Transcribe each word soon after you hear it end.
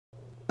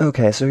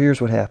Okay, so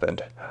here's what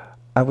happened.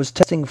 I was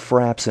testing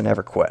Fraps in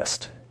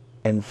Everquest,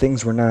 and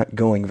things were not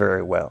going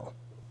very well.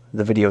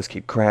 The videos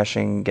keep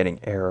crashing, getting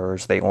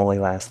errors, they only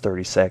last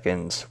 30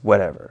 seconds,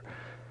 whatever.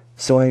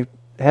 So I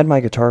had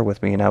my guitar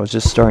with me, and I was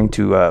just starting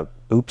to,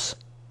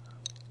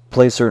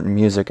 play certain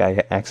music.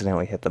 I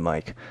accidentally hit the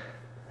mic.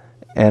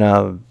 And,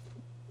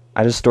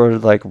 I just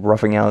started, like,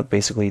 roughing out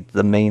basically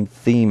the main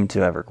theme to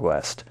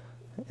Everquest.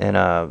 And,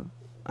 I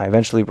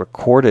eventually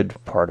recorded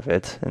part of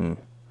it, and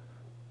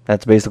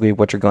that's basically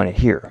what you're going to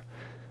hear.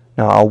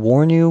 Now, I'll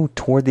warn you,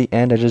 toward the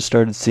end, I just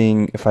started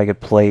seeing if I could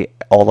play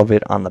all of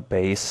it on the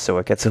bass, so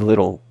it gets a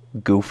little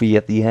goofy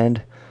at the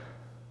end.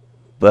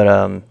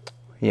 But,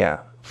 yeah.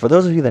 For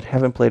those of you that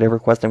haven't played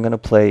EverQuest, I'm going to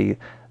play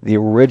the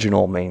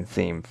original main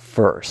theme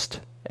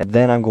first, and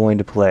then I'm going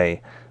to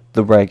play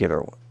the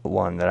regular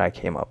one that I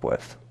came up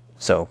with.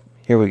 So,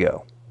 here we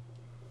go.